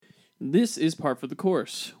This is Par for the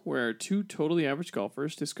Course, where two totally average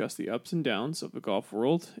golfers discuss the ups and downs of the golf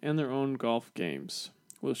world and their own golf games.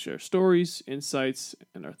 We'll share stories, insights,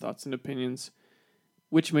 and our thoughts and opinions,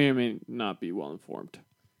 which may or may not be well informed.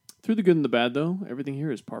 Through the good and the bad, though, everything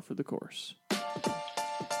here is par for the course.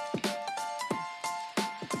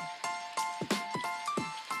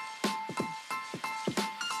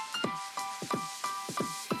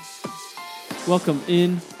 Welcome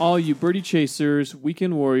in, all you birdie chasers,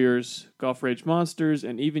 weekend warriors, golf rage monsters,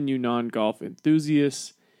 and even you non-golf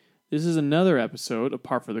enthusiasts. This is another episode of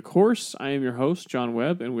Par for the Course. I am your host, John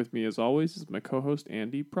Webb, and with me, as always, is my co-host,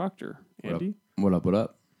 Andy Proctor. Andy? What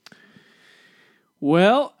up?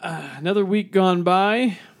 Well, another week gone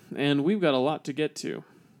by, and we've got a lot to get to.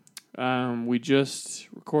 We just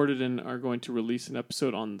recorded and are going to release an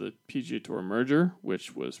episode on the PGA Tour merger,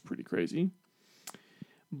 which was pretty crazy.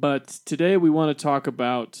 But today we want to talk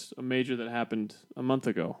about a major that happened a month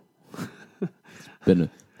ago. It's been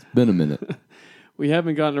a minute. We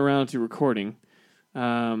haven't gotten around to recording,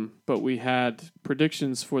 but we had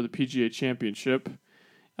predictions for the PGA Championship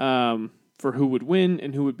for who would win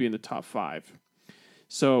and who would be in the top five.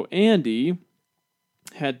 So Andy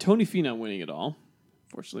had Tony Finau winning it all.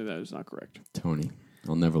 Fortunately, that is not correct. Tony,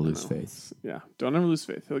 I'll never lose faith. Yeah, don't ever lose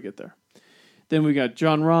faith. He'll get there. Then we got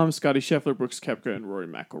Jon Rahm, Scotty Scheffler, Brooks Koepka, and Rory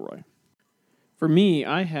McIlroy. For me,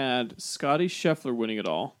 I had Scotty Scheffler winning it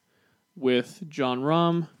all with Jon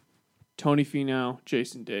Rahm, Tony Finau,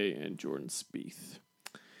 Jason Day, and Jordan Spieth.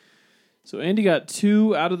 So Andy got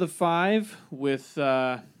 2 out of the 5 with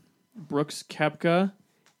Brooks Koepka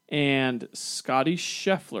and Scotty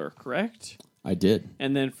Scheffler, correct? I did.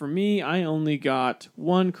 And then for me, I only got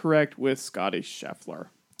 1 correct with Scotty Scheffler.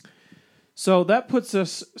 So that puts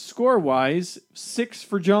us score-wise 6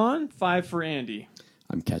 for John, 5 for Andy.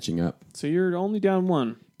 I'm catching up. So you're only down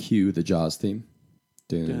 1. Cue the Jaws theme.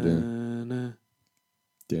 Dun, Dun,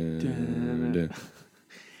 dun, dun, dun.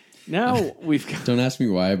 Now we've got... Don't ask me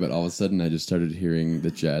why, but all of a sudden I just started hearing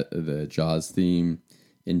the Jaws theme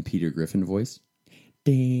in Peter Griffin voice.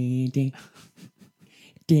 Ding, ding.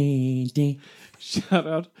 Ding, ding. Shout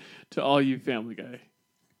out to all you Family Guy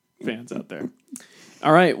fans out there.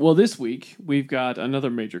 All right, well, this week we've got another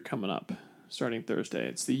major coming up starting Thursday.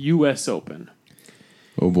 It's the U.S. Open.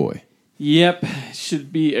 Oh, boy. Yep,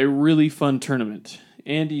 should be a really fun tournament.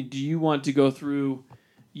 Andy, do you want to go through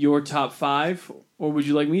your top 5, or would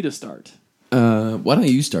you like me to start? Why don't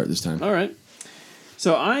you start this time? All right.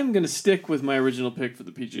 So I'm going to stick with my original pick for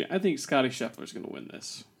the PGA. I think Scotty Scheffler is going to win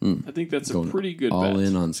this. I think that's a pretty good bet. All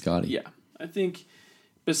in on Scotty. Yeah, I think...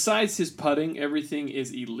 Besides his putting, everything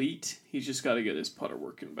is elite. He's just got to get his putter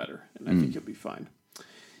working better, and I think he'll be fine.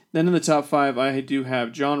 Then in the top 5, I do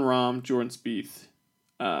have Jon Rahm, Jordan Spieth,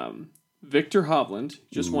 Victor Hovland,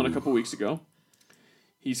 just won a couple weeks ago.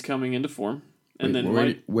 He's coming into form. And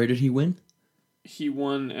Where did he win? He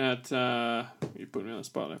won at, you put me on the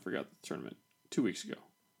spot, I forgot the tournament, 2 weeks ago.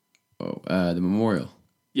 Oh, the Memorial.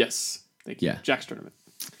 Yes, thank you. Yeah. Jack's tournament.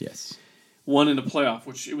 Yes. Won in a playoff,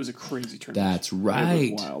 which it was a crazy tournament. That's right.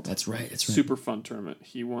 It was wild. That's right. Super fun tournament.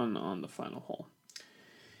 He won on the final hole.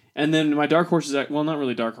 And then my dark horse is, well, not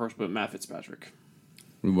really dark horse, but Matt Fitzpatrick.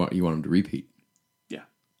 You want him to repeat? Yeah.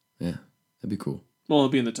 Yeah, that'd be cool. Well, he'll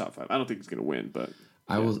be in the top 5. I don't think he's going to win, but...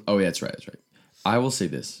 I will... Oh, yeah, that's right. I will say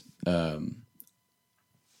this.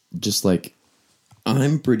 Just like,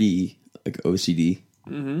 I'm pretty like OCD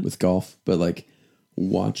with golf, but like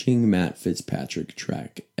watching Matt Fitzpatrick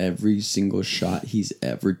track every single shot he's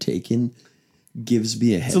ever taken gives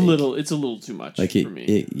me a headache. It's a little too much for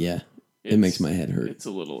me. It makes my head hurt. It's a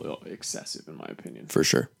little excessive, in my opinion. For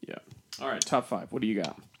sure. Yeah. All right, top 5. What do you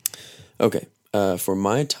got? Okay. For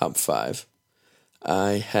my top 5,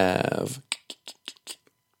 I have...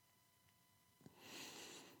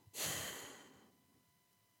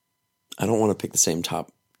 I don't want to pick the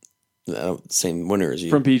same winner as you.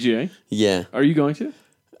 From PGA? Yeah. Are you going to?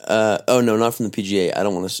 Oh, no, not from the PGA. I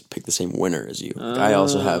don't want to pick the same winner as you. I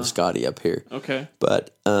also have Scotty up here. Okay.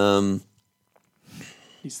 But,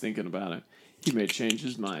 he's thinking about it. He may change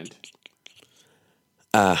his mind.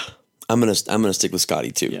 I'm gonna stick with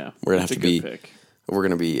Scotty too. Yeah. We're gonna have to be pick. We're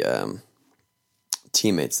gonna be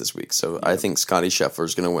teammates this week. So I think Scotty Scheffler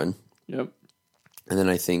is gonna win. Yep. And then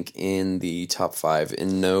I think in the top 5,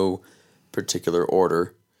 in no particular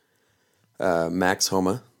order, Max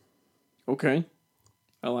Homa. Okay.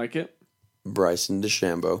 I like it. Bryson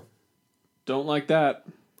DeChambeau. Don't like that.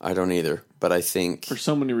 I don't either, but I think... For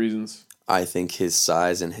so many reasons. I think his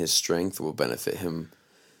size and his strength will benefit him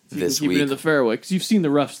this week. Keep it in the fairway, because you've seen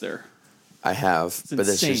the roughs there. I have, but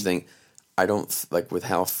that's just the thing. I don't, like, with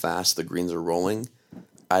how fast the greens are rolling,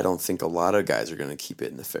 I don't think a lot of guys are going to keep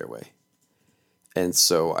it in the fairway. And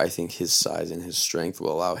so I think his size and his strength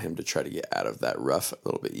will allow him to try to get out of that rough a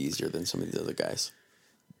little bit easier than some of the other guys.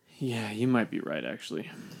 Yeah, you might be right, actually.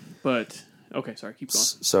 But, okay, sorry, keep going.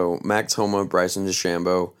 So Max Homa, Bryson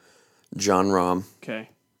DeChambeau, John Rahm, Okay,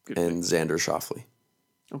 good. and Xander Schauffele.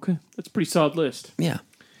 Okay, that's a pretty solid list. Yeah.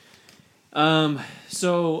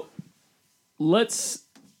 So let's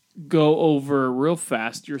go over real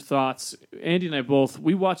fast your thoughts. Andy and I both,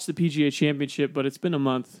 we watched the PGA Championship, but it's been a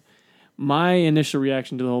month. My initial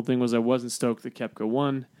reaction to the whole thing was I wasn't stoked that Koepka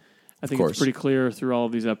won. I think it's pretty clear through all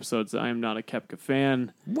of these episodes that I am not a Koepka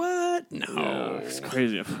fan. What? No. Yeah, it's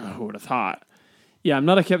crazy. Who would have thought? Yeah, I'm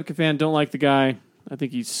not a Koepka fan. Don't like the guy. I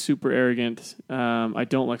think he's super arrogant. I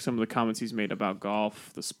don't like some of the comments he's made about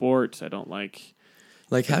golf, the sport. I don't like...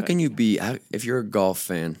 Like, how can you be... if you're a golf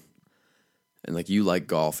fan and, like, you like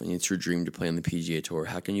golf and it's your dream to play on the PGA Tour,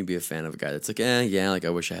 how can you be a fan of a guy that's like, I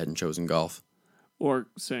wish I hadn't chosen golf? Or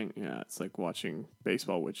saying, it's like watching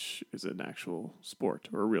baseball, which is an actual sport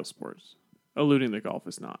or a real sport, alluding that golf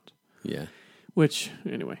is not. Yeah. Which,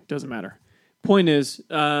 anyway, doesn't matter. Point is,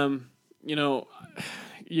 you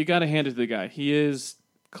got to hand it to the guy. He is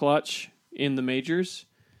clutch in the majors.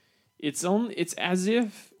 It's as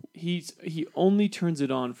if he only turns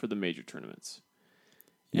it on for the major tournaments.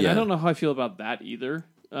 And I don't know how I feel about that either.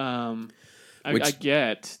 I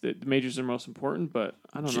get that the majors are most important, but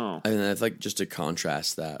I don't know. I mean, I'd like just to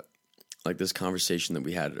contrast that, like this conversation that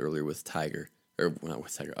we had earlier with Tiger, or not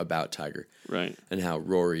with Tiger, about Tiger. Right. And how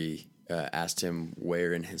Rory asked him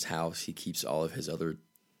where in his house he keeps all of his other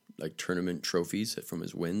like tournament trophies from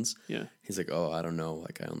his wins. Yeah. He's like, oh, I don't know.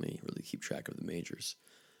 Like, I only really keep track of the majors.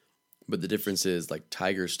 But the difference is, like,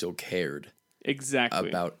 Tiger still cared. Exactly.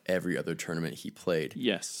 About every other tournament he played.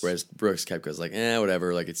 Yes. Whereas Brooks Koepka's like,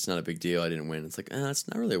 whatever, like, it's not a big deal, I didn't win. It's like, it's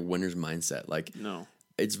not really a winner's mindset. Like, no.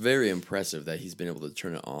 It's very impressive that he's been able to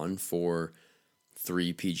turn it on for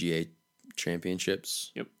 3 PGA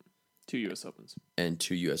championships. Yep. 2 U.S. Opens. And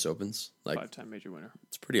 2 U.S. Opens. Like, 5-time major winner.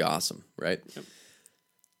 It's pretty awesome, right? Yep.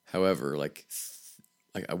 However, like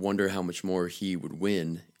I wonder how much more he would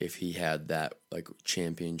win if he had that, like,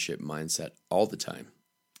 championship mindset all the time.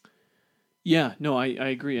 Yeah, no, I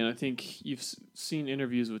agree, and I think you've seen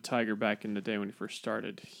interviews with Tiger back in the day when he first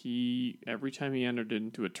started. Every time he entered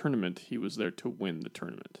into a tournament, he was there to win the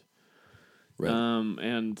tournament. Right.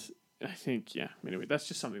 And I think, anyway, that's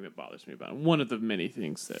just something that bothers me about him. One of the many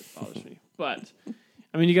things that bothers me. But,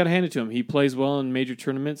 I mean, you got to hand it to him. He plays well in major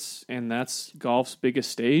tournaments, and that's golf's biggest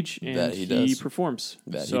stage, and he performs.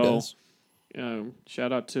 He does.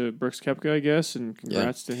 Shout out to Brooks Koepka, I guess, and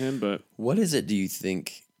congrats to him. But what is it, do you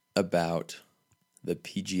think, about the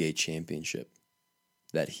PGA Championship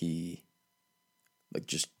that he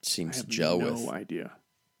just seems to gel with? I have no idea.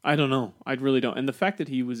 I don't know. I really don't. And the fact that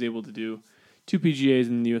he was able to do 2 PGAs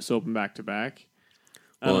in the U.S. Open back-to-back.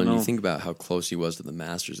 Well, and you think about how close he was to the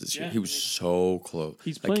Masters this year. He was so close.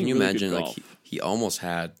 He's playing can you really imagine? good golf. He almost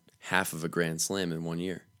had half of a Grand Slam in 1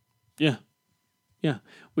 year. Yeah. Yeah.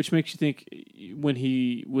 Which makes you think when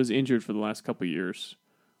he was injured for the last couple of years,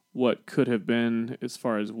 what could have been as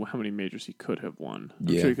far as how many majors he could have won. I'm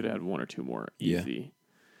sure he could have had 1 or 2 more easy. Yeah.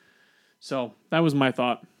 So that was my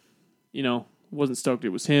thought. Wasn't stoked it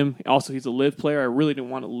was him. Also, he's a live player. I really didn't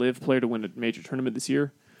want a live player to win a major tournament this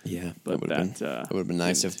year. Yeah, but that would have been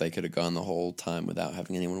nice if they could have gone the whole time without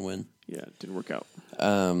having anyone win. Yeah, it didn't work out.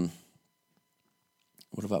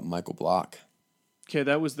 What about Michael Block? Okay,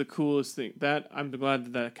 that was the coolest thing. I'm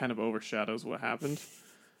glad that kind of overshadows what happened.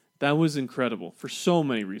 That was incredible for so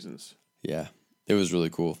many reasons. Yeah, it was really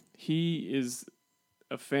cool. He is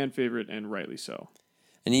a fan favorite, and rightly so.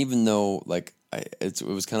 And even though, it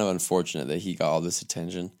was kind of unfortunate that he got all this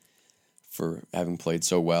attention for having played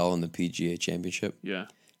so well in the PGA Championship. Yeah.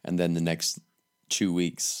 And then the next 2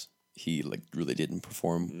 weeks, he really didn't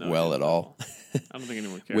perform well at all. I don't think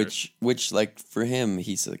anyone cares. Which for him,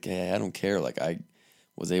 he's like, hey, I don't care. Like, I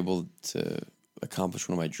was able to accomplish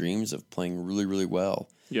one of my dreams of playing really, really well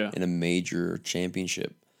in a major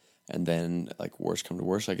championship. And then, worst come to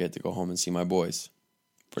worst, I get to go home and see my boys.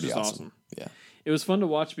 Pretty awesome. Yeah. It was fun to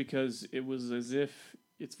watch because it was as if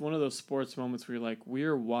it's one of those sports moments where you're like,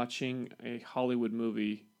 we're watching a Hollywood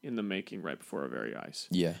movie in the making right before our very eyes.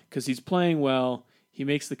 Yeah. Because he's playing well, he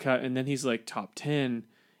makes the cut, and then he's top 10,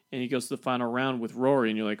 and he goes to the final round with Rory,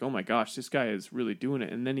 and you're like, oh my gosh, this guy is really doing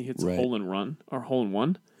it. And then he hits a hole in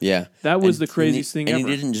one. Yeah. That was the craziest thing ever. And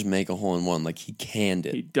he didn't just make a hole in one, he canned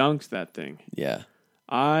it. He dunked that thing. Yeah.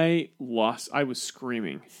 I was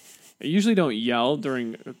screaming. I usually don't yell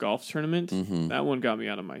during a golf tournament. Mm-hmm. That one got me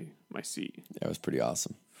out of my seat. That was pretty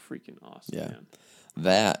awesome. Freaking awesome, yeah.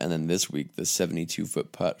 That, and then this week, the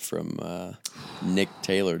 72-foot putt from Nick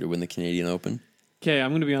Taylor to win the Canadian Open. Okay,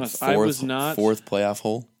 I'm going to be honest. I was not... Fourth playoff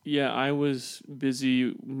hole? Yeah, I was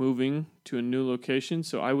busy moving to a new location,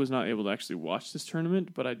 so I was not able to actually watch this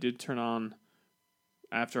tournament, but I did turn on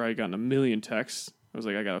after I had gotten a million texts. I was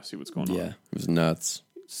like, I got to see what's going on. Yeah, it was nuts.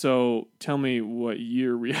 So tell me what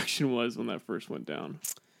your reaction was when that first went down.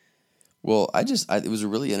 Well, it was a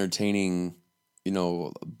really entertaining,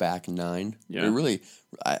 back nine. Yeah.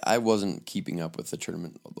 I wasn't keeping up with the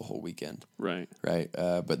tournament the whole weekend. Right. Right.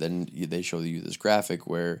 But then they show you this graphic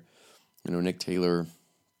where, Nick Taylor,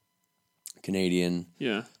 Canadian.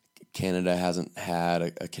 Yeah. Canada hasn't had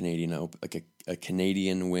a Canadian Open, like a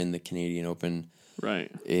Canadian win the Canadian Open.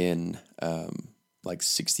 Right. In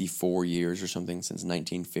 64 years or something, since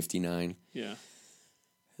 1959. Yeah.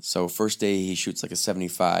 So first day he shoots like a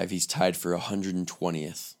 75. He's tied for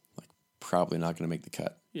 120th. Like probably not going to make the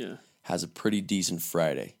cut. Yeah. Has a pretty decent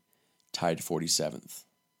Friday. Tied 47th.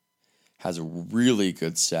 Has a really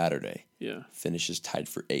good Saturday. Yeah. Finishes tied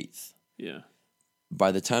for 8th. Yeah.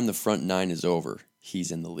 By the time the front nine is over,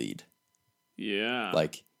 he's in the lead. Yeah.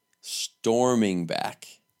 Like storming back,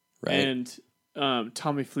 right? And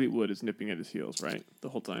Tommy Fleetwood is nipping at his heels, right? The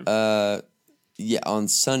whole time. Yeah, on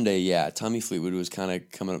Sunday, yeah, Tommy Fleetwood was kind of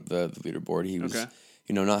coming up the leaderboard. He was,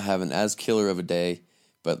 not having as killer of a day,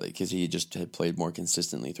 but because he just had played more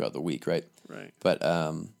consistently throughout the week, right? Right. But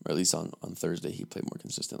or at least on Thursday he played more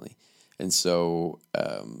consistently, and so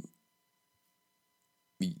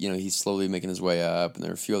he's slowly making his way up, and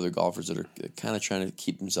there are a few other golfers that are kind of trying to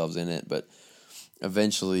keep themselves in it, but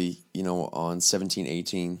eventually, on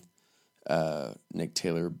 17-18, Nick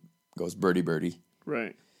Taylor goes birdie,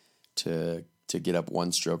 right, to get up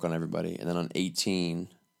one stroke on everybody, and then on 18,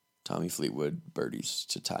 Tommy Fleetwood birdies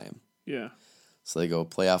to tie him. Yeah. So they go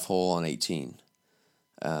playoff hole on 18.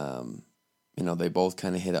 They both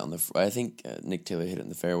kind of hit it on the. I think Nick Taylor hit it in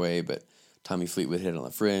the fairway, but Tommy Fleetwood hit it on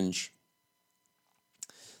the fringe.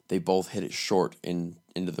 They both hit it short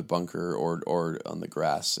into the bunker or on the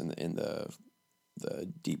grass in the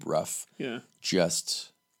deep rough. Yeah.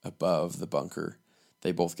 Just above the bunker.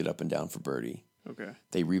 They both get up and down for birdie. Okay.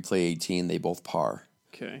 They replay 18, they both par.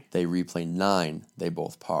 Okay. They replay 9, they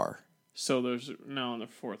both par. So there's now on the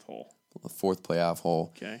fourth hole. The fourth playoff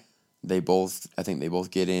hole. Okay. I think they both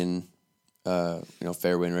get in,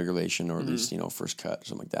 fairway in regulation, or at least, first cut or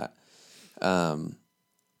something like that.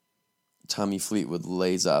 Tommy Fleetwood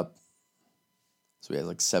lays up, so he has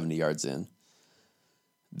like 70 yards in.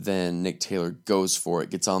 Then Nick Taylor goes for it,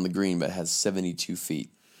 gets on the green, but has 72 feet.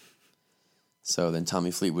 So then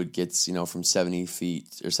Tommy Fleetwood gets, from 70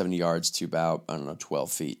 feet or 70 yards to about,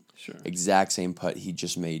 12 feet. Sure. Exact same putt he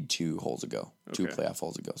just made 2 holes ago, okay. 2 playoff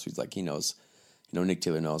holes ago. So he's like, he knows, Nick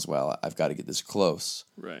Taylor knows, well, I've got to get this close.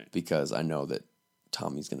 Right. Because I know that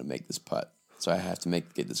Tommy's going to make this putt. So I have to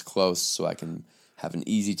get this close so I can have an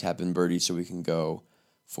easy tap-in birdie so we can go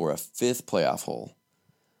for a 5th playoff hole.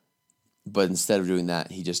 But instead of doing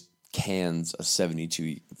that, he just cans a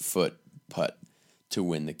 72-foot putt to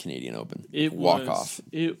win the Canadian Open. Walk off.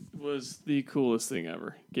 It was the coolest thing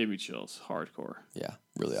ever. Gave me chills. Hardcore. Yeah,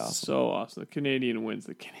 really awesome. So awesome. The Canadian wins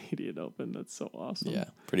the Canadian Open. That's so awesome. Yeah,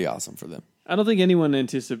 pretty awesome for them. I don't think anyone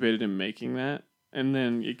anticipated him making that. And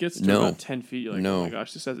then it gets to about 10 feet. You're like, oh my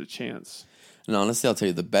gosh, this has a chance. And honestly, I'll tell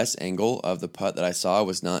you, the best angle of the putt that I saw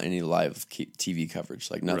was not any live TV coverage.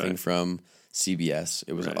 Like nothing from CBS.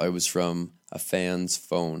 It was from a fan's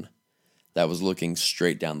phone that was looking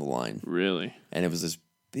straight down the line. Really? And it was this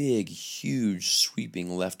big, huge,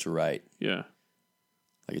 sweeping left to right. Yeah.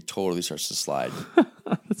 Like it totally starts to slide.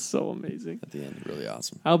 That's so amazing. At the end, really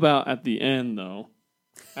awesome. How about at the end, though,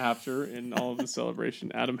 after, in all of the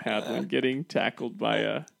celebration, Adam Hadwin getting tackled by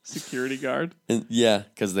a security guard? And, yeah,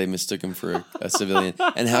 because they mistook him for a civilian.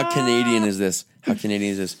 And how Canadian is this?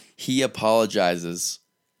 He apologizes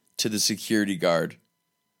to the security guard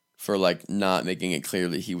for not making it clear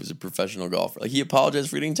that he was a professional golfer. Like he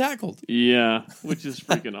apologized for getting tackled. Yeah, which is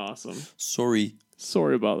freaking awesome. Sorry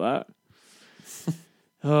about that.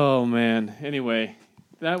 Oh man. Anyway,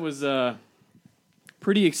 that was a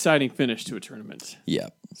pretty exciting finish to a tournament. Yeah.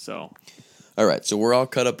 So, all right. So we're all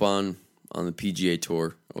caught up on the PGA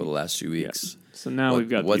Tour over the last few weeks. Yeah. So now we've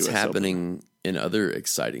got what's the US happening Open. In other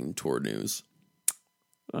exciting tour news.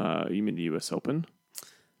 You mean the U.S. Open?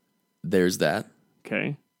 There's that.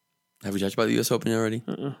 Okay. Have we talked about the U.S. Open already?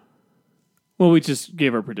 Well, we just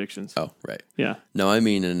gave our predictions. Oh, right. Yeah. No, I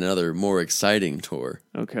mean another more exciting tour.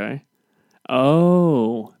 Okay.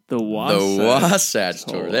 Oh, the Wasatch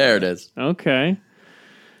Tour. There it is. Okay.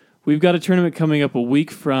 We've got a tournament coming up a week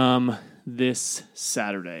from this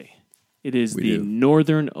Saturday. It is the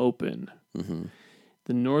Northern Open. Mm-hmm.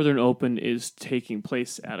 The Northern Open is taking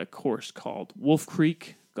place at a course called Wolf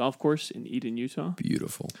Creek Golf Course in Eden, Utah.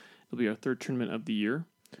 Beautiful. It'll be our third tournament of the year.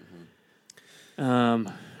 I'm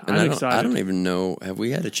excited. I don't even know. Have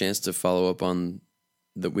we had a chance to follow up on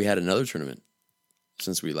that? We had another tournament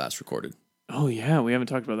since we last recorded. Oh, yeah. We haven't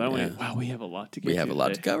talked about that one yet. Wow, we have a lot to get to. We have a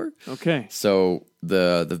lot to cover. Okay. So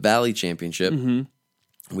the Valley Championship,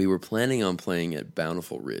 we were planning on playing at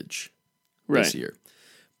Bountiful Ridge this year.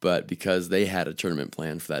 But because they had a tournament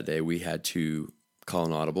planned for that day, we had to call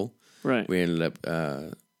an audible. Right. We ended up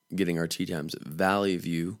getting our tee times at Valley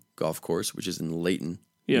View Golf Course, which is in Layton,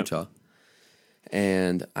 Utah.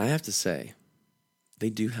 And I have to say, they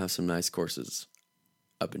do have some nice courses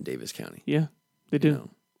up in Davis County. Yeah, they do. You know,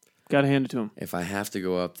 got to hand it to them. If I have to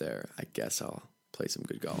go up there, I guess I'll play some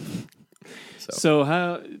good golf. So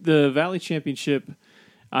how the Valley Championship,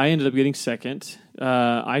 I ended up getting second.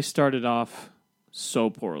 I started off so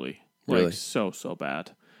poorly. Really? Like so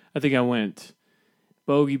bad. I think I went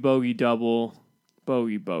bogey, bogey, double,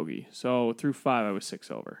 bogey, bogey. So through 5, I was 6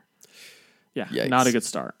 over. Yeah, Yikes. Not a good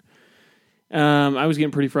start. I was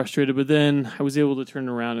getting pretty frustrated, but then I was able to turn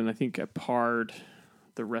around, and I think I parred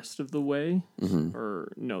the rest of the way.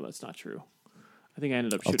 Or no, that's not true. I think I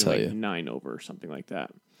ended up shooting like 9 over or something like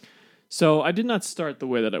that. So I did not start the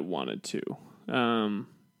way that I wanted to.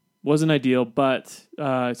 Wasn't ideal, but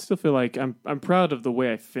I still feel like I'm proud of the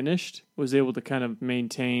way I finished. Was able to kind of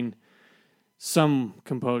maintain some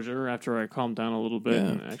composure after I calmed down a little bit. Yeah.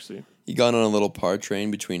 And actually, you got on a little par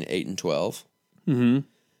train between 8 and 12. A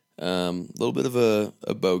little bit of a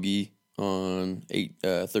bogey on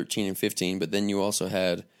 13 and 15, but then you also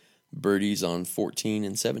had birdies on 14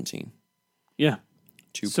 and 17. Yeah.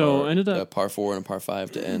 Ended up par 4 and a par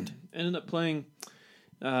 5 to end. Ended up playing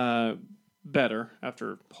better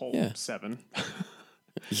after hole 7.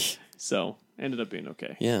 So ended up being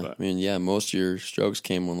okay. Yeah, but. I mean, most of your strokes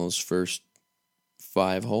came on those first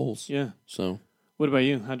 5 holes. Yeah. So, what about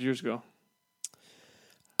you? How did yours go?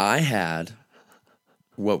 I had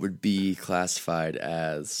what would be classified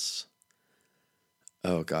as,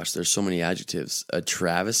 oh gosh, there's so many adjectives. A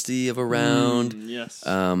travesty of a round. Yes.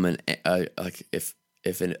 Like if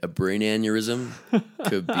a brain aneurysm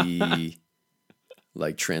could be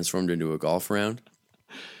like transformed into a golf round.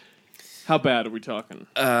 How bad are we talking?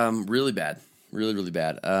 Really bad. Really, really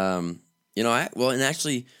bad. I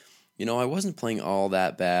wasn't playing all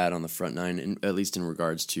that bad on the front 9, at least in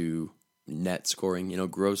regards to net scoring.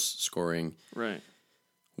 Gross scoring. Right.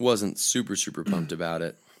 Wasn't super, super pumped about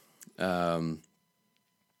it. I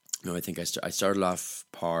think I started off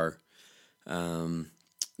par.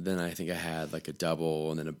 Then I think I had like a double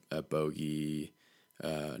and then a bogey,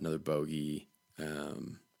 another bogey.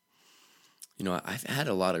 I've had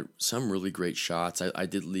some really great shots. I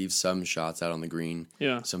did leave some shots out on the green.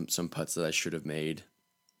 Yeah. Some putts that I should have made.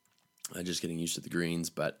 Just getting used to the greens,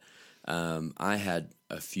 but I had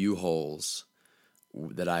a few holes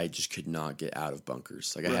that I just could not get out of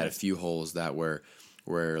bunkers. Like I had a few holes that where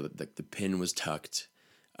the pin was tucked,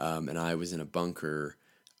 and I was in a bunker,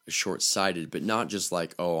 short-sighted, but not just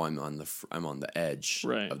like, oh, I'm on the edge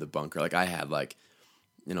of the bunker. Like I had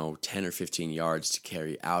 10 or 15 yards to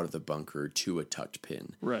carry out of the bunker to a tucked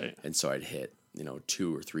pin. Right. And so I'd hit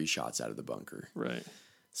 2 or 3 shots out of the bunker. Right.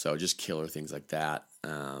 So just killer things like that.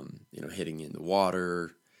 Hitting in the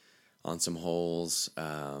water on some holes. It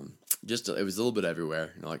was a little bit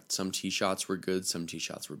everywhere. Like some tee shots were good, some tee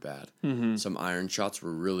shots were bad. Mm-hmm. Some iron shots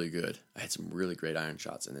were really good. I had some really great iron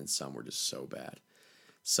shots, and then some were just so bad.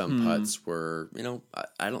 Some putts were,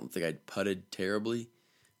 I don't think I'd putted terribly,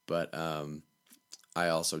 but I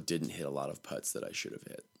also didn't hit a lot of putts that I should have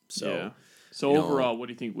hit. So, yeah. So overall, what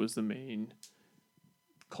do you think was the main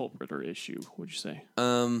culprit or issue, would you say?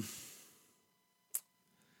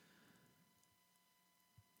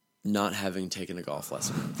 Not having taken a golf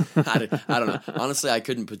lesson. I don't know. Honestly, I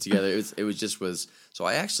couldn't put together. So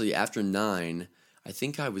I actually, after 9, I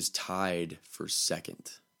think I was tied for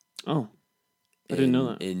second. Oh, I didn't know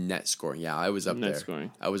that. In net scoring. Yeah, I was up there. Net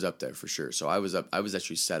scoring. I was up there for sure. So I was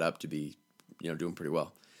actually set up to be, doing pretty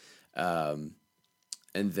well. And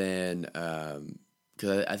then,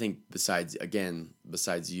 because I think besides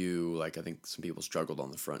you, like I think some people struggled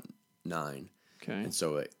on the front 9. Okay. And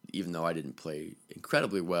so even though I didn't play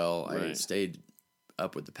incredibly well, I stayed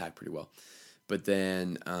up with the pack pretty well. But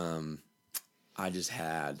then I just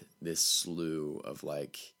had this slew of again,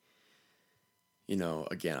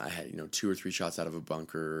 I had, 2 or 3 shots out of a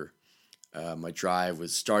bunker. My drive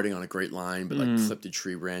was starting on a great line, but clipped a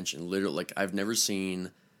tree branch and literally I've never seen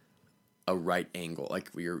a right angle. Like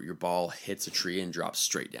your ball hits a tree and drops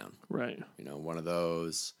straight down. Right. One of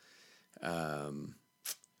those.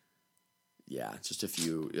 yeah, just a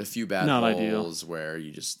few bad Not holes where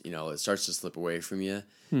you just, it starts to slip away from you,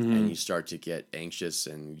 and you start to get anxious,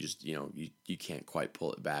 and you just, you can't quite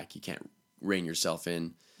pull it back. You can't rein yourself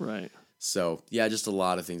in. Right. So, yeah, just a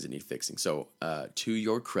lot of things that need fixing. So, to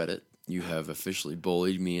your credit, you have officially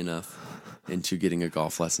bullied me enough into getting a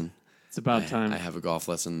golf lesson. It's about time. I have a golf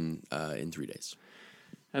lesson in 3 days.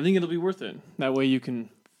 I think it'll be worth it. That way you can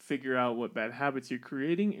figure out what bad habits you're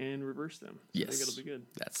creating and reverse them. Yes. I think it'll be good.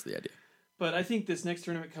 That's the idea. But I think this next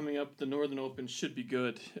tournament coming up, the Northern Open, should be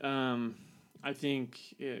good. I think,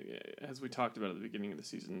 as we talked about at the beginning of the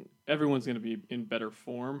season, everyone's going to be in better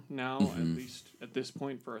form now, at least at this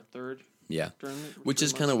point, for a third tournament. Which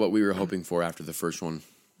is kind of what we were hoping for after the first one.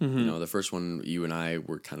 The first one, you and I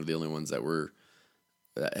were kind of the only ones that were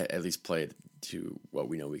at least played to what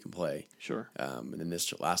we know we can play. Sure. And then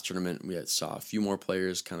this last tournament, we saw a few more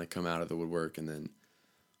players kind of come out of the woodwork, and then,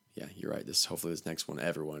 yeah, you're right. Hopefully this next one,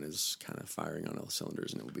 everyone is kind of firing on all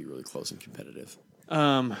cylinders, and it will be really close and competitive.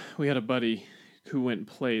 We had a buddy who went and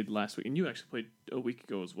played last week, and you actually played a week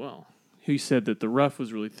ago as well. He said that the rough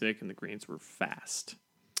was really thick and the greens were fast.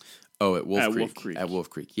 Oh, at Wolf Creek. At Wolf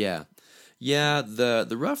Creek, yeah. Yeah,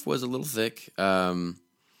 the rough was a little thick.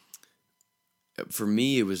 For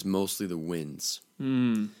me, it was mostly the winds.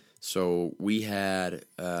 So we had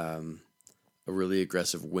a really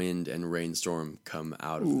aggressive wind and rainstorm come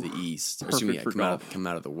out of the east. Come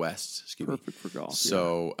out of the west. Perfect for golf.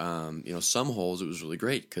 So, some holes it was really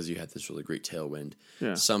great because you had this really great tailwind.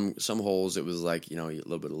 Yeah. Some holes it was like, a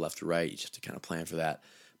little bit of left to right. You just have to kind of plan for that.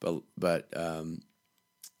 But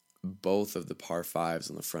both of the par fives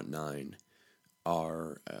on the front nine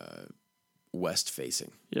are west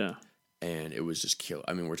facing. Yeah. And it was just kill.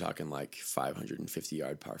 I mean, we're talking like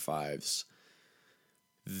 550-yard par fives.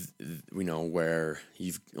 Where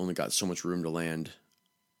you've only got so much room to land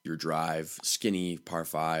your drive, skinny par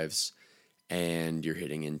fives, and you're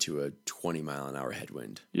hitting into a 20-mile-an-hour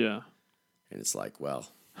headwind. Yeah. And it's like, well,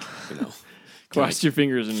 cross your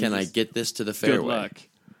fingers and can I get this to the fairway? Good luck.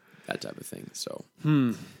 That type of thing. So.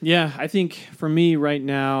 Yeah, I think for me right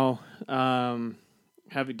now,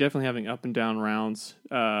 definitely having up and down rounds.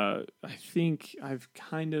 I think I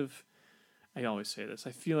always say this.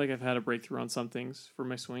 I feel like I've had a breakthrough on some things for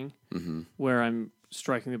my swing where I'm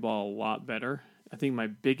striking the ball a lot better. I think my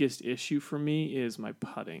biggest issue for me is my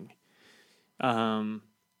putting. I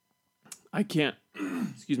can't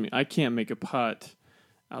make a putt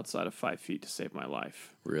outside of 5 feet to save my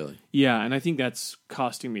life. Really? Yeah, and I think that's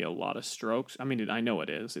costing me a lot of strokes. I mean, I know it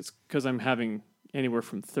is. It's because I'm having anywhere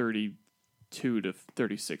from 32 to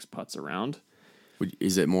 36 putts around.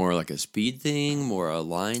 Is it more like a speed thing, more a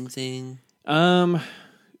line thing?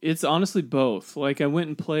 It's honestly both. Like I went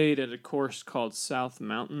and played at a course called South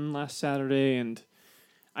Mountain last Saturday, and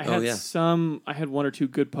I had one or two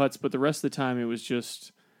good putts, but the rest of the time it was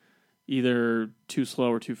just either too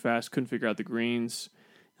slow or too fast. Couldn't figure out the greens.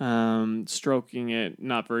 Stroking it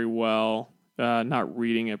not very well, not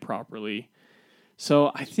reading it properly.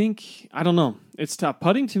 So I don't know. It's tough.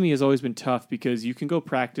 Putting to me has always been tough because you can go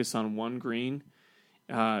practice on one green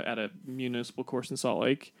at a municipal course in Salt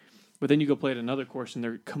Lake, but then you go play at another course and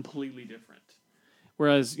they're completely different.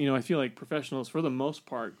 Whereas, I feel like professionals, for the most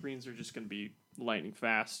part, greens are just going to be lightning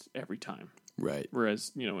fast every time. Right.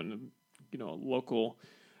 Whereas, in a local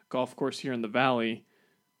golf course here in the valley,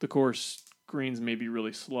 the course greens may be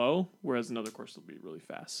really slow, whereas another course will be really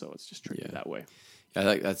fast. So it's just tricky that way. I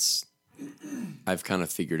think I've kind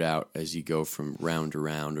of figured out as you go from round to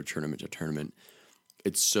round or tournament to tournament,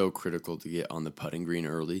 it's so critical to get on the putting green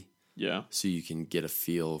early. Yeah. So you can get a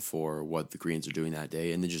feel for what the greens are doing that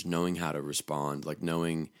day, and then just knowing how to respond, like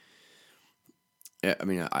knowing. I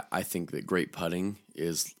mean, I think that great putting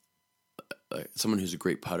is someone who's a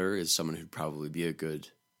great putter is someone who'd probably be a good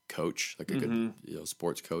coach, like a good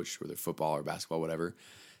sports coach, whether football or basketball, whatever,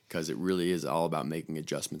 because it really is all about making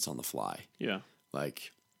adjustments on the fly. Yeah.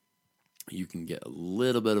 Like you can get a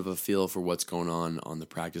little bit of a feel for what's going on the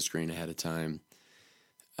practice green ahead of time.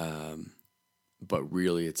 But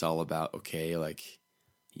really it's all about, like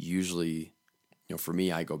usually, for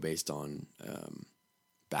me, I go based on,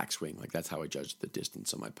 backswing. Like that's how I judge the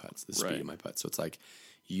distance of my putts, the speed of my putts. So it's like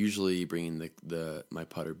usually bringing my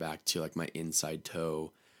putter back to like my inside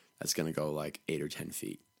toe, that's going to go like 8 or 10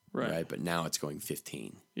 feet. Right. But now it's going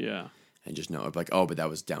 15. Yeah. And just know like, but that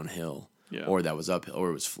was downhill. Yeah. Or that was uphill, or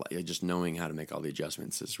it was flat. Just knowing how to make all the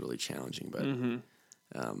adjustments is really challenging. But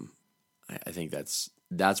I think that's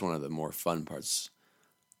one of the more fun parts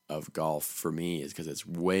of golf for me, is because it's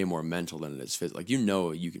way more mental than it is physical. Like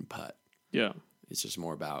you can putt. Yeah. It's just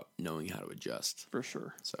more about knowing how to adjust. For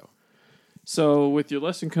sure. So. So with your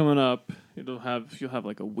lesson coming up, you'll have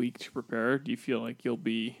like a week to prepare. Do you feel like you'll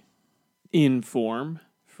be in form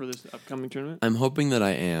for this upcoming tournament? I'm hoping that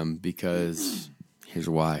I am, because here's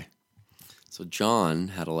why. So John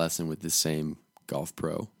had a lesson with this same golf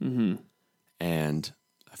pro, and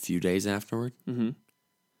a few days afterward,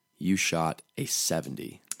 you shot a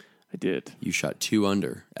 70. I did. You shot 2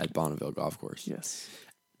 under at Bonneville Golf Course. Yes.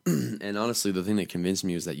 And honestly, the thing that convinced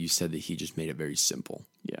me was that you said that he just made it very simple.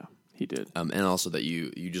 Yeah, he did. And also that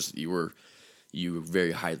you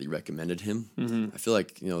very highly recommended him. I feel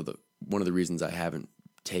like, one of the reasons I haven't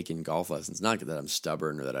taken golf lessons, not that I'm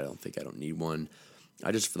stubborn or that I don't need one.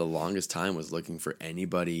 I just, for the longest time, was looking for any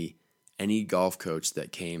golf coach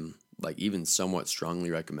that came like even somewhat strongly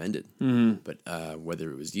recommended. But whether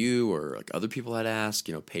it was you or like other people had asked,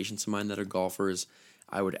 patients of mine that are golfers,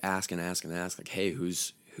 I would ask and ask and ask, like, hey,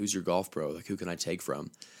 who's your golf pro? Like, who can I take from?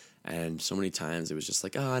 And so many times it was just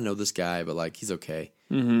like, I know this guy, but like he's okay.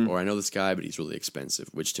 Or I know this guy, but he's really expensive,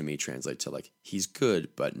 which to me translates to like he's good,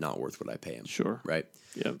 but not worth what I pay him. Sure. Right?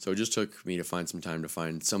 Yeah. So it just took me to find some time to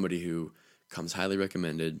find somebody who comes highly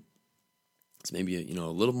recommended. It's maybe a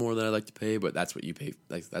little more that I like to pay, but that's what you pay.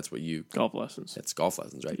 Like that's what you golf lessons. That's golf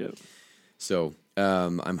lessons, right? Yeah. So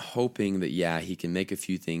I'm hoping that he can make a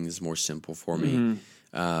few things more simple for me.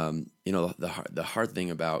 The hard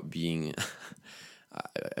thing about being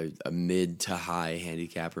a mid to high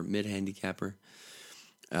handicapper,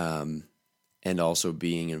 and also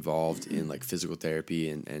being involved in like physical therapy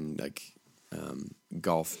and like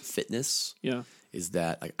golf fitness, is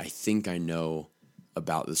that like I think I know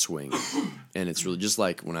about the swing, and it's really just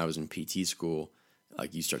like when I was in PT school.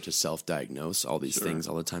 Like you start to self-diagnose all these things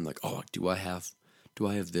all the time. Like, oh, do I have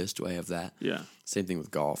this? Do I have that? Yeah. Same thing with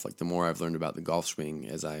golf. Like the more I've learned about the golf swing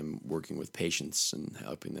as I'm working with patients and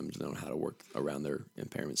helping them to know how to work around their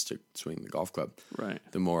impairments to swing the golf club. Right.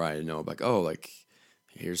 The more I know about,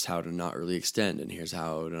 here's how to not really extend, and here's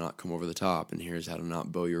how to not come over the top, and here's how to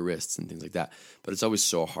not bow your wrists and things like that. But it's always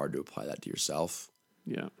so hard to apply that to yourself.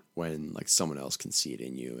 Yeah. When like someone else can see it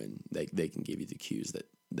in you and they can give you the cues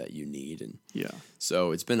that you need. And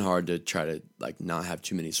so it's been hard to try to like not have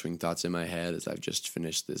too many swing thoughts in my head as I've just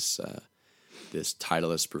finished this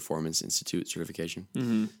Titleist Performance Institute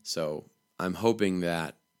certification. So I'm hoping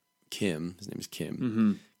that Kim, his name is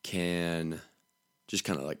Kim, can just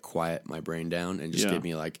kind of like quiet my brain down and just give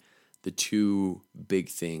me like the 2 big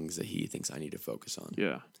things that he thinks I need to focus on.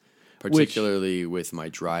 Yeah. Particularly with my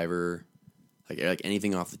driver, like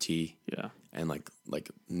anything off the tee. Yeah. And like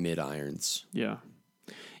mid irons. Yeah.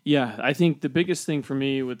 Yeah, I think the biggest thing for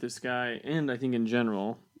me with this guy, and I think in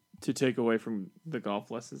general, to take away from the golf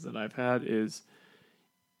lessons that I've had, is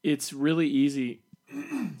it's really easy,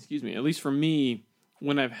 excuse me, at least for me,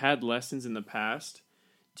 when I've had lessons in the past,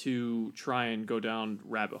 to try and go down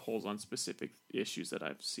rabbit holes on specific issues that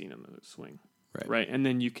I've seen in the swing. Right. And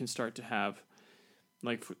then you can start to have,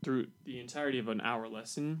 like through the entirety of an hour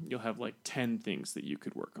lesson, you'll have like 10 things that you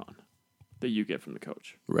could work on that you get from the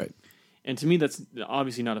coach. Right. And to me, that's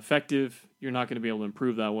obviously not effective. You're not going to be able to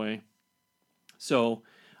improve that way. So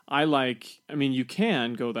you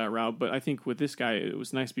can go that route, but I think with this guy, it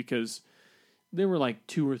was nice because there were like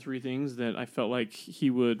 2 or 3 things that I felt like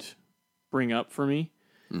he would bring up for me.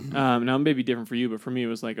 Now, it may be different for you, but for me, it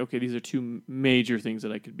was like, okay, these are 2 major things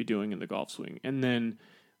that I could be doing in the golf swing. And then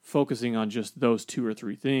focusing on just those 2 or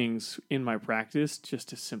 3 things in my practice just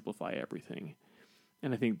to simplify everything.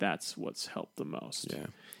 And I think that's what's helped the most. Yeah.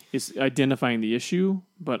 Is identifying the issue,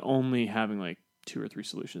 but only having like 2 or 3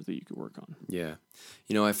 solutions that you could work on. Yeah.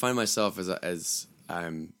 I find myself as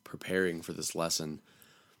I'm preparing for this lesson,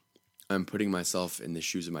 I'm putting myself in the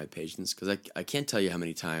shoes of my patients, because I can't tell you how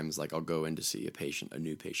many times like I'll go in to see a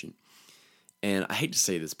new patient. And I hate to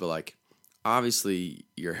say this, but like obviously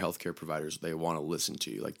your healthcare providers, they want to listen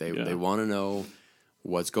to you. Like they want to know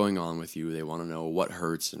what's going on with you. They want to know what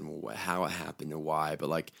hurts and how it happened and why. But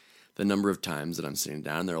like the number of times that I'm sitting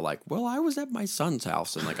down, they're like, well, I was at my son's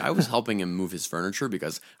house and like I was helping him move his furniture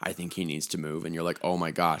because I think he needs to move. And you're like, oh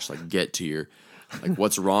my gosh, like get to your, like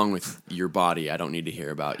what's wrong with your body? I don't need to hear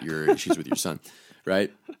about your issues with your son,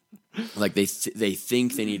 right? Like they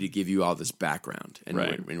think they need to give you all this background. And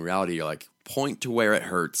in reality, you're like, point to where it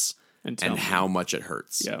hurts and how much it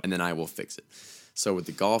hurts. Yep. And then I will fix it. So with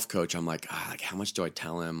the golf coach, I'm like, how much do I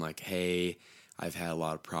tell him? Like, hey, I've had a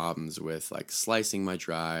lot of problems with like slicing my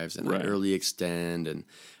drives and I early extend, and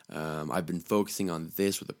I've been focusing on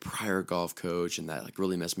this with a prior golf coach, and that like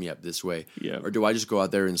really messed me up this way. Yeah. Or do I just go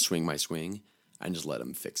out there and swing my swing and just let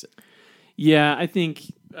him fix it? Yeah, I think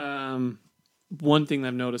one thing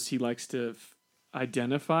I've noticed, he likes to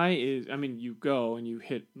identify is, I mean, you go and you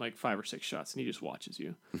hit like 5 or 6 shots and he just watches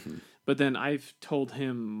you. Mm-hmm. But then I've told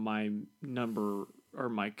him my number or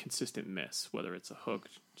my consistent miss, whether it's a hook,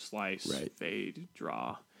 slice, fade,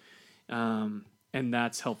 draw. And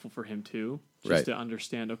that's helpful for him too. Just to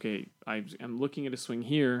understand, okay, I'm looking at a swing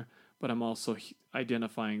here, but I'm also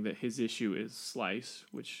identifying that his issue is slice,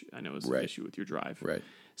 which I know is an issue with your drive. Right.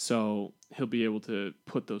 So he'll be able to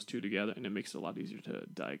put those two together, and it makes it a lot easier to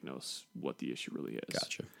diagnose what the issue really is.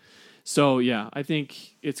 Gotcha. So, yeah, I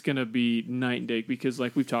think it's going to be night and day because,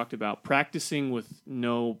 like we've talked about, practicing with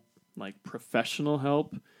no like professional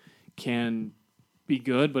help can be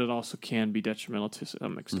good, but it also can be detrimental to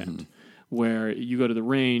some extent, where you go to the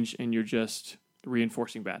range and you're just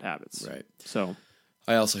reinforcing bad habits. Right. So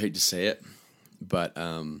I also hate to say it, but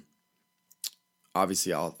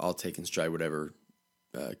obviously I'll take in stride whatever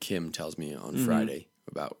Kim tells me on Friday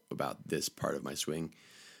about this part of my swing.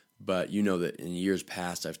 But you know that in years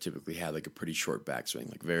past, I've typically had like a pretty short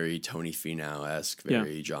backswing, like very Tony Finau-esque,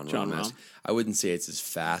 very John Rahm-esque. I wouldn't say it's as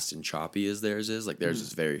fast and choppy as theirs is. Like theirs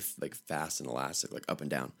is very like fast and elastic, like up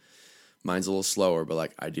and down. Mine's a little slower, but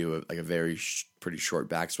like I do a very pretty short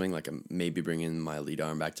backswing. Like I'm maybe bringing my lead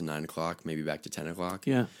arm back to 9 o'clock, maybe back to 10 o'clock.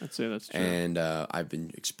 Yeah, I'd say that's true. And I've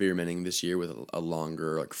been experimenting this year with a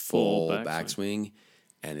longer, like full backswing.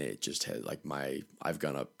 And it just had like I've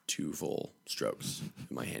gone up 2 full strokes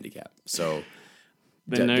in my handicap. So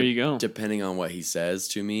then there you go. Depending on what he says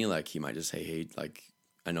to me, like he might just say, hey, like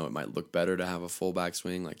I know it might look better to have a full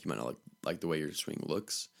backswing. Like you might not like the way your swing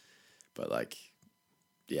looks, but like,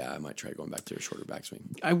 yeah, I might try going back to a shorter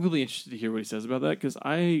backswing. I'm really interested to hear what he says about that because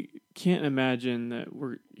I can't imagine that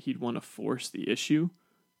he'd want to force the issue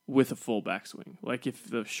with a full backswing. Like if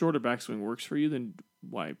the shorter backswing works for you, then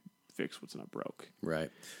why fix what's not broke? Right.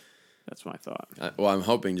 That's my thought. Well, I'm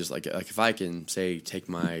hoping just like if I can say take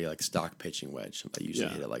my like stock pitching wedge, I usually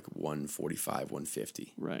hit it like 145,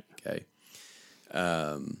 150. Right. Okay.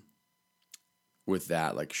 With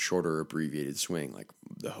that like shorter abbreviated swing, like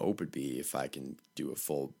the hope would be if I can do a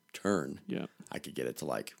full turn, I could get it to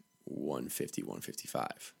like 150,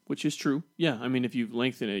 155. Which is true. Yeah. I mean, if you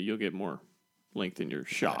lengthen it, you'll get more length in your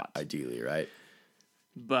shot. Yeah, ideally, right?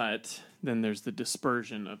 But then there's the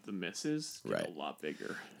dispersion of the misses get a lot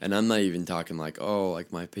bigger. And I'm not even talking like, oh,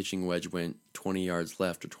 like my pitching wedge went 20 yards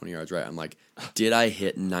left or 20 yards right. I'm like, did I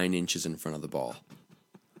hit 9 inches in front of the ball?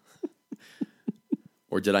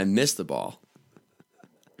 Or did I miss the ball?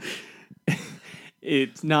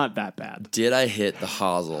 It's not that bad. Did I hit the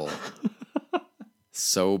hosel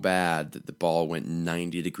so bad that the ball went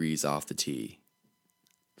 90 degrees off the tee?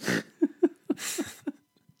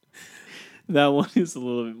 That one is a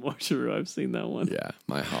little bit more true. I've seen that one. Yeah,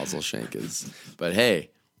 my hosel shank is. But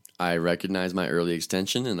hey, I recognize my early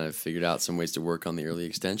extension, and I've figured out some ways to work on the early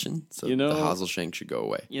extension. So the hosel shank should go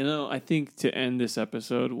away. You know, I think to end this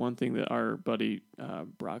episode, one thing that our buddy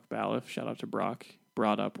Brock Balliff, shout out to Brock,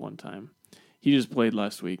 brought up one time. He just played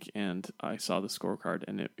last week, and I saw the scorecard,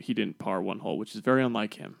 and he didn't par one hole, which is very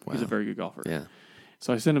unlike him. Wow. He's a very good golfer. Yeah.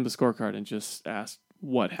 So I sent him the scorecard and just asked,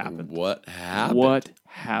 what happened? What happened? What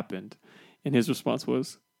happened? And his response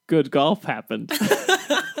was, good golf happened. Good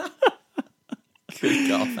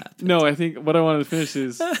golf happened. No, I think what I wanted to finish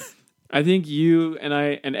is, I think you and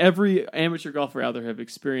I and every amateur golfer out there have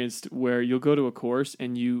experienced where you'll go to a course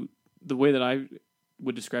and the way that I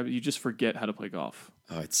would describe it, you just forget how to play golf.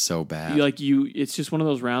 Oh, it's so bad. It's just one of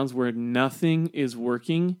those rounds where nothing is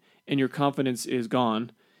working and your confidence is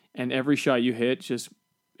gone, and every shot you hit just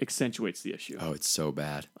accentuates the issue. Oh, it's so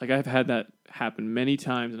bad. Like I've had that happen many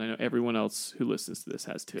times, and I know everyone else who listens to this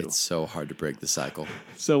has too. It's so hard to break the cycle.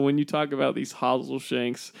 So when you talk about these hosel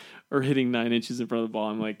shanks or hitting 9 inches in front of the ball,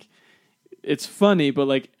 I'm like, it's funny, but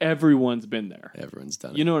like everyone's been there. Everyone's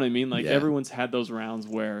done it. You know what I mean? Like everyone's had those rounds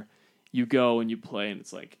where you go and you play, and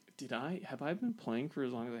it's like, have I been playing for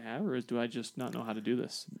as long as I have, or do I just not know how to do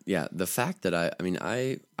this? Yeah, the fact that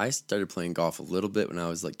I started playing golf a little bit when I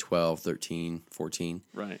was like 12, 13, 14.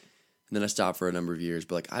 Right. And then I stopped for a number of years,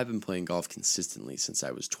 but like I've been playing golf consistently since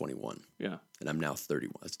I was 21. Yeah. And I'm now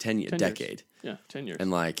 31. It's 10 years, a decade. Yeah, 10 years.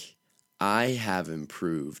 And like I have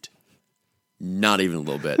improved not even a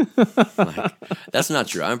little bit. Like, that's not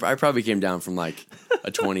true. I probably came down from like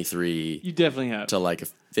a 23 you definitely have to like a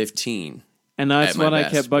 15. And that's what I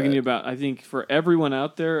kept bugging you about. I think for everyone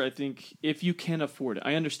out there, I think if you can afford it,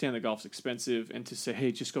 I understand that golf's expensive, and to say,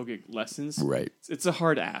 hey, just go get lessons. Right. It's a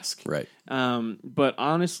hard ask. Right. But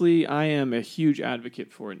honestly, I am a huge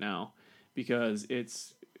advocate for it now because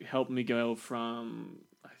it's helped me go from,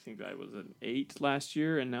 I think I was an 8 last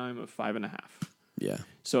year, and now I'm a 5.5. Yeah.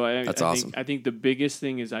 So That's awesome. I think the biggest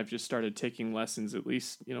thing is I've just started taking lessons at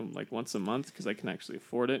least, like once a month because I can actually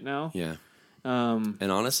afford it now. Yeah.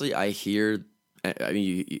 And honestly, I hear, I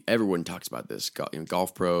mean, everyone talks about this.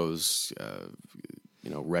 Golf pros,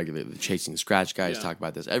 regular the chasing scratch guys talk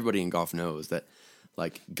about this. Everybody in golf knows that,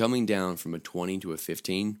 like, coming down from a 20 to a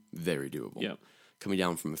 15, very doable. Yeah. Coming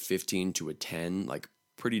down from a 15 to a 10, like,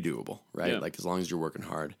 pretty doable, right? Yeah. Like, as long as you're working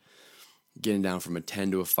hard. Getting down from a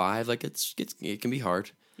 10 to a 5, like, it can be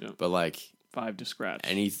hard. Yeah. But, like, 5 to scratch.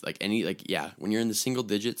 When you're in the single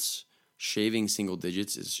digits, shaving single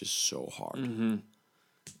digits is just so hard. Mm-hmm.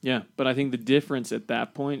 Yeah, but I think the difference at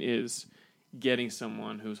that point is getting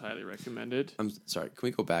someone who's highly recommended. I'm sorry, can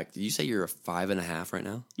we go back? Did you say you're a 5.5 right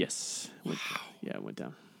now? Yes. Wow. It went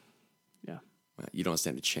down. Yeah. You don't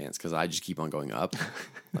stand a chance because I just keep on going up.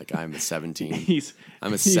 Like, I'm a 17. I'm a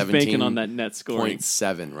he's 17 banking on that net scoring.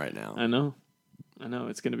 0.7 right now. I know.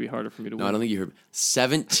 It's going to be harder for me to win. No, I don't think you heard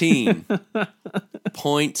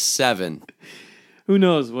 17.7. Who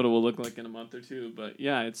knows what it will look like in a month or two? But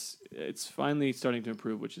yeah, it's finally starting to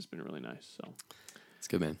improve, which has been really nice. So it's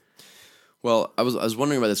good, man. Well, I was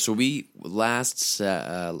wondering about this. So we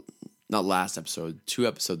not last episode, 2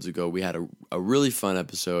 episodes ago, we had a really fun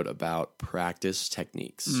episode about practice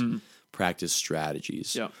techniques, practice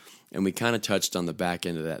strategies. Yeah. And we kind of touched on the back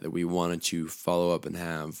end of that we wanted to follow up and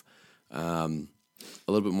have a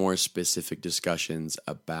little bit more specific discussions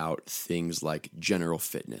about things like general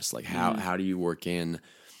fitness. Like how do you work in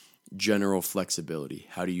general flexibility?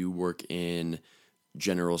 How do you work in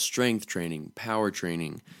general strength training, power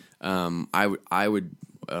training?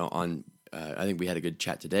 I think we had a good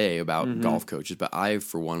chat today about golf coaches, but I,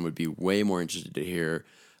 for one, would be way more interested to hear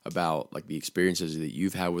about, like, the experiences that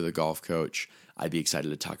you've had with a golf coach. I'd be excited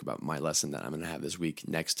to talk about my lesson that I'm going to have this week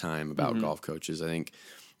next time about golf coaches. I think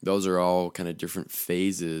those are all kind of different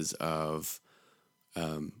phases of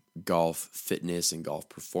golf fitness and golf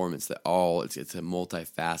performance it's a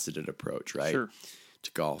multifaceted approach, right? Sure.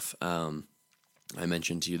 To golf. I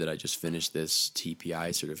mentioned to you that I just finished this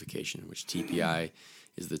TPI certification, which TPI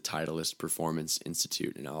is the Titleist Performance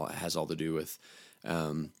Institute, and it has all to do with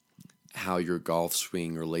how your golf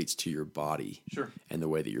swing relates to your body, Sure, and the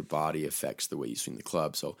way that your body affects the way you swing the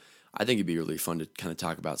club. So I think it'd be really fun to kind of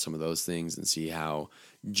talk about some of those things and see how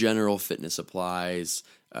general fitness applies,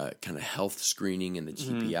 kind of health screening and the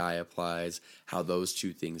TPI applies, how those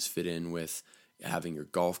two things fit in with having your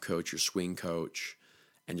golf coach, your swing coach,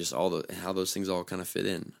 and just how those things all kind of fit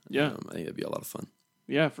in. Yeah. I think it'd be a lot of fun.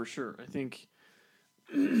 Yeah, for sure. I think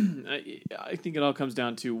I think it all comes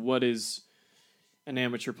down to what is an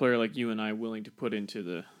amateur player like you and I willing to put into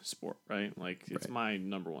the sport, right? Like, it's my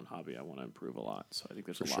number one hobby. I want to improve a lot. So I think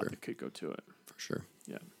there's a lot that could go to it. For sure.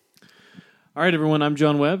 Yeah. All right, everyone. I'm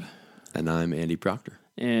John Webb. And I'm Andy Proctor.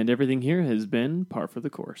 And everything here has been par for the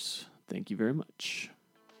course. Thank you very much.